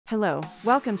Hello,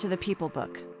 welcome to the People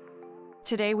Book.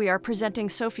 Today we are presenting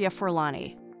Sofia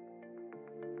Forlani.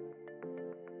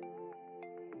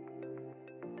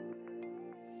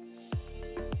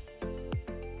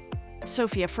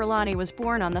 Sofia Forlani was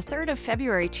born on the 3rd of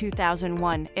February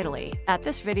 2001, Italy. At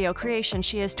this video creation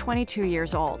she is 22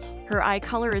 years old. Her eye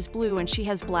color is blue and she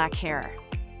has black hair.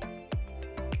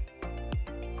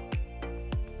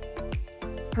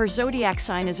 Her zodiac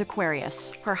sign is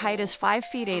Aquarius. Her height is 5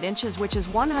 feet 8 inches, which is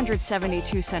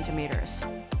 172 centimeters.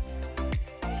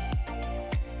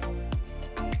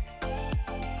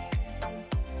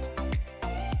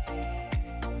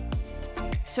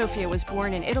 Sofia was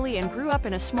born in Italy and grew up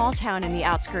in a small town in the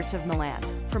outskirts of Milan.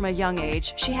 From a young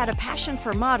age, she had a passion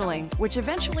for modeling, which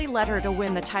eventually led her to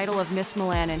win the title of Miss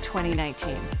Milan in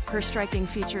 2019. Her striking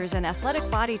features and athletic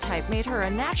body type made her a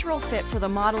natural fit for the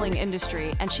modeling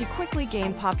industry, and she quickly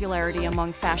gained popularity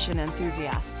among fashion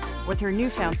enthusiasts. With her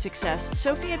newfound success,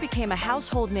 Sofia became a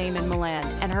household name in Milan,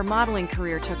 and her modeling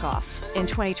career took off. In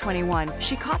 2021,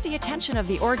 she caught the attention of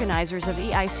the organizers of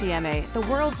EICMA, the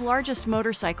world's largest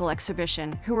motorcycle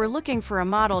exhibition, who were looking for a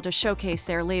model to showcase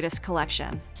their latest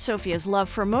collection. Sofia's love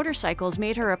for motorcycles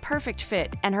made her a perfect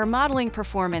fit, and her modeling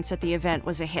performance at the event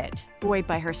was a hit. Buoyed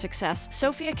by her success,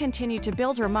 Sofia continued to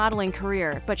build her modeling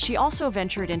career, but she also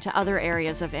ventured into other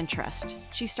areas of interest.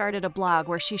 She started a blog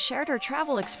where she shared her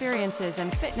travel experiences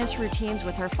and fitness routines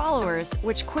with her followers,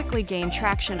 which quickly gained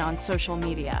traction on social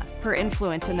media. Her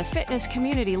influence in the fitness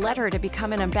community led her to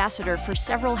become an ambassador for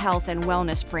several health and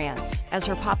wellness brands. As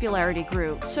her popularity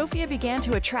grew, Sofia began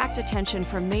to attract attention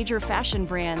from major fashion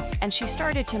brands, and she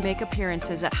started to make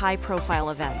appearances at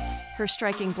high-profile events. Her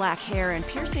striking black hair and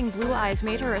piercing blue eyes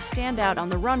made her a standout on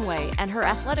the runway, and her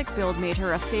athletic build made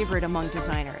her a favorite among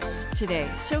designers. Today,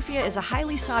 Sofia is a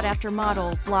highly sought-after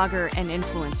model, blogger, and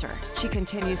influencer. She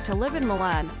continues to live in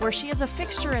Milan, where she is a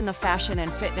fixture in the fashion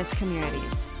and fitness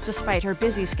communities. Despite her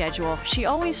busy schedule, she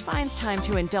always finds time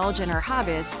to indulge in her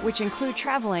hobbies, which include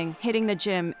traveling, hitting the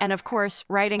gym, and of course,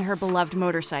 riding her beloved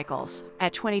motorcycles.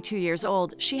 At 22 years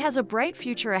old, she has a bright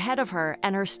future ahead of her,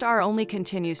 and her star only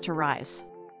continues to rise.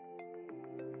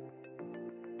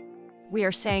 We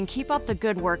are saying keep up the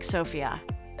good work, Sofia.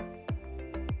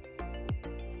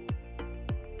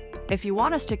 If you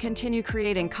want us to continue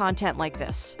creating content like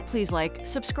this, please like,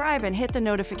 subscribe, and hit the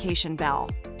notification bell.